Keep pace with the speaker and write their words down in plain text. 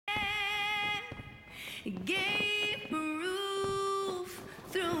gave proof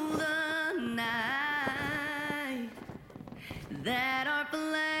through the night that our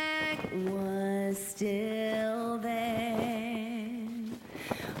flag was still there.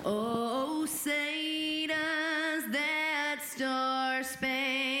 Oh, say does that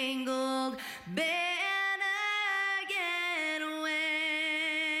star-spangled banner yet wave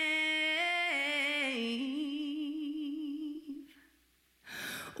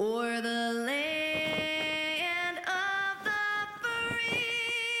o'er the land of the free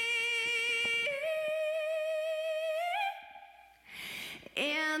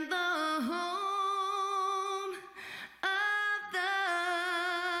and the home of the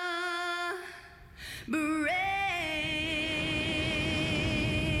brave.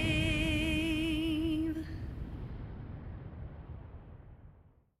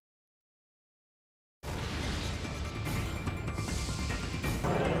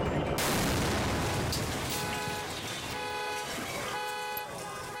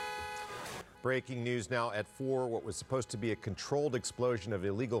 Breaking news now at 4. What was supposed to be a controlled explosion of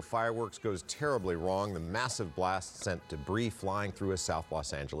illegal fireworks goes terribly wrong. The massive blast sent debris flying through a South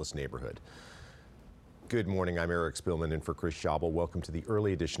Los Angeles neighborhood. Good morning. I'm Eric Spillman in for Chris Schabel. Welcome to the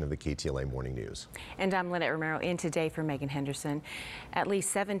early edition of the KTLA Morning News. And I'm Lynette Romero in today for Megan Henderson. At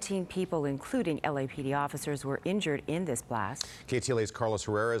least 17 people, including LAPD officers, were injured in this blast. KTLA's Carlos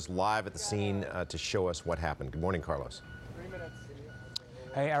Herrera is live at the scene to show us what happened. Good morning, Carlos.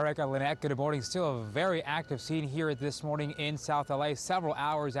 Hey, Eric, Lynette, good morning. Still a very active scene here this morning in South LA. Several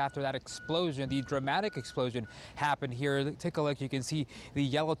hours after that explosion, the dramatic explosion happened here. Take a look. You can see the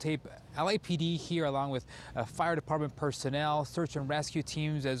yellow tape. LAPD here, along with fire department personnel, search and rescue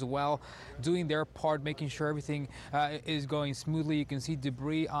teams as well, doing their part, making sure everything is going smoothly. You can see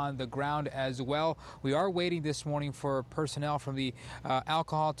debris on the ground as well. We are waiting this morning for personnel from the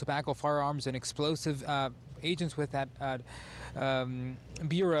alcohol, tobacco, firearms, and explosive agents with that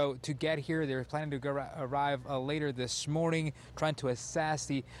bureau to get here. They're planning to arrive later this morning, trying to assess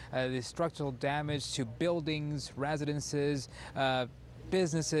the structural damage to buildings, residences,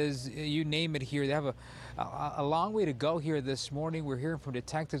 businesses, you name it here. They have a long way to go here this morning. We're hearing from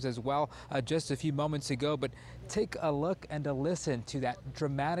detectives as well just a few moments ago, but take a look and a listen to that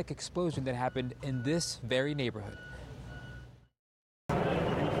dramatic explosion that happened in this very neighborhood.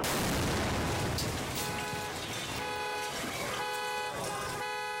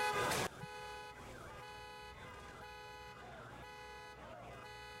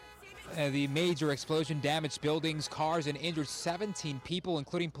 The major explosion damaged buildings, cars, and injured 17 people,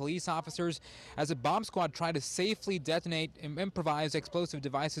 including police officers, as a bomb squad tried to safely detonate improvised explosive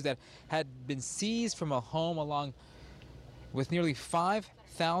devices that had been seized from a home, along with nearly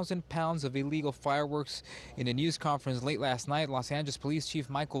 5,000 pounds of illegal fireworks. In a news conference late last night, Los Angeles Police Chief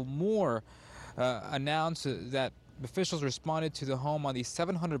Michael Moore announced that officials responded to the home on the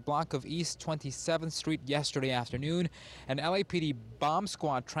 700 block of East 27th Street yesterday afternoon. An LAPD bomb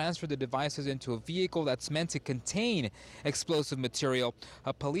squad transferred the devices into a vehicle that's meant to contain explosive material.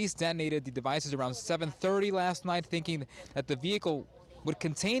 Police detonated the devices around 7:30 last night, thinking that the vehicle would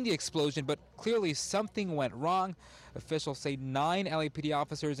contain the explosion, but clearly something went wrong. Officials say 9 LAPD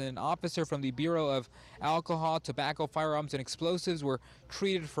officers and an officer from the Bureau of Alcohol, Tobacco, Firearms, and Explosives were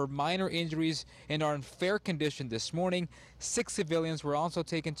treated for minor injuries and are in fair condition this morning. 6 civilians were also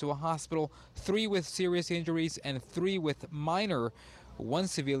taken to a hospital, 3 with serious injuries and 3 with minor. 1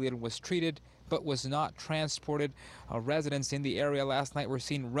 civilian was treated but was not transported. Residents in the area last night were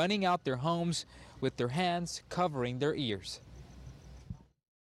seen running out their homes with their hands covering their ears.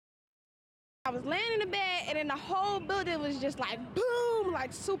 I was laying in the bed, and then the whole building was just like boom,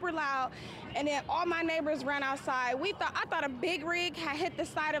 like super loud. And then all my neighbors ran outside. I thought a big rig had hit the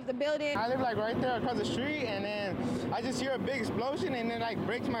side of the building. I live like right there across the street, and then I just hear a big explosion, and it like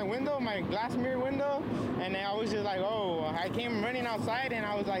breaks my window, my glass mirror window. And then I was just like, oh, I came running outside, and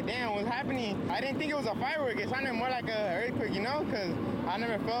I was like, damn, what's happening? I didn't think it was a firework. It sounded more like an earthquake, you know, because I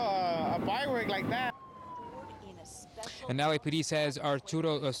never felt a firework like that. And LAPD says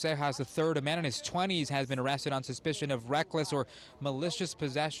Arturo Cejas III, a man in his 20s, has been arrested on suspicion of reckless or malicious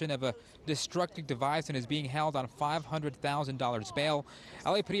possession of a destructive device and is being held on $500,000 bail.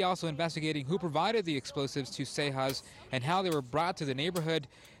 LAPD also investigating who provided the explosives to Cejas and how they were brought to the neighborhood.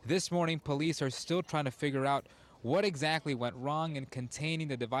 This morning, police are still trying to figure out what exactly went wrong in containing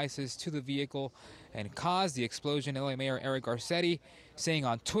the devices to the vehicle and caused the explosion. LA Mayor Eric Garcetti saying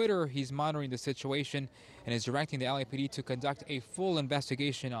on Twitter he's monitoring the situation and is directing the LAPD to conduct a full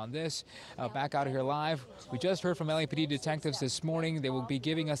investigation on this. Back out here live, we just heard from LAPD detectives this morning. They will be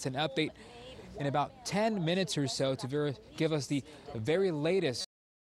giving us an update in about 10 minutes or so to give us the very latest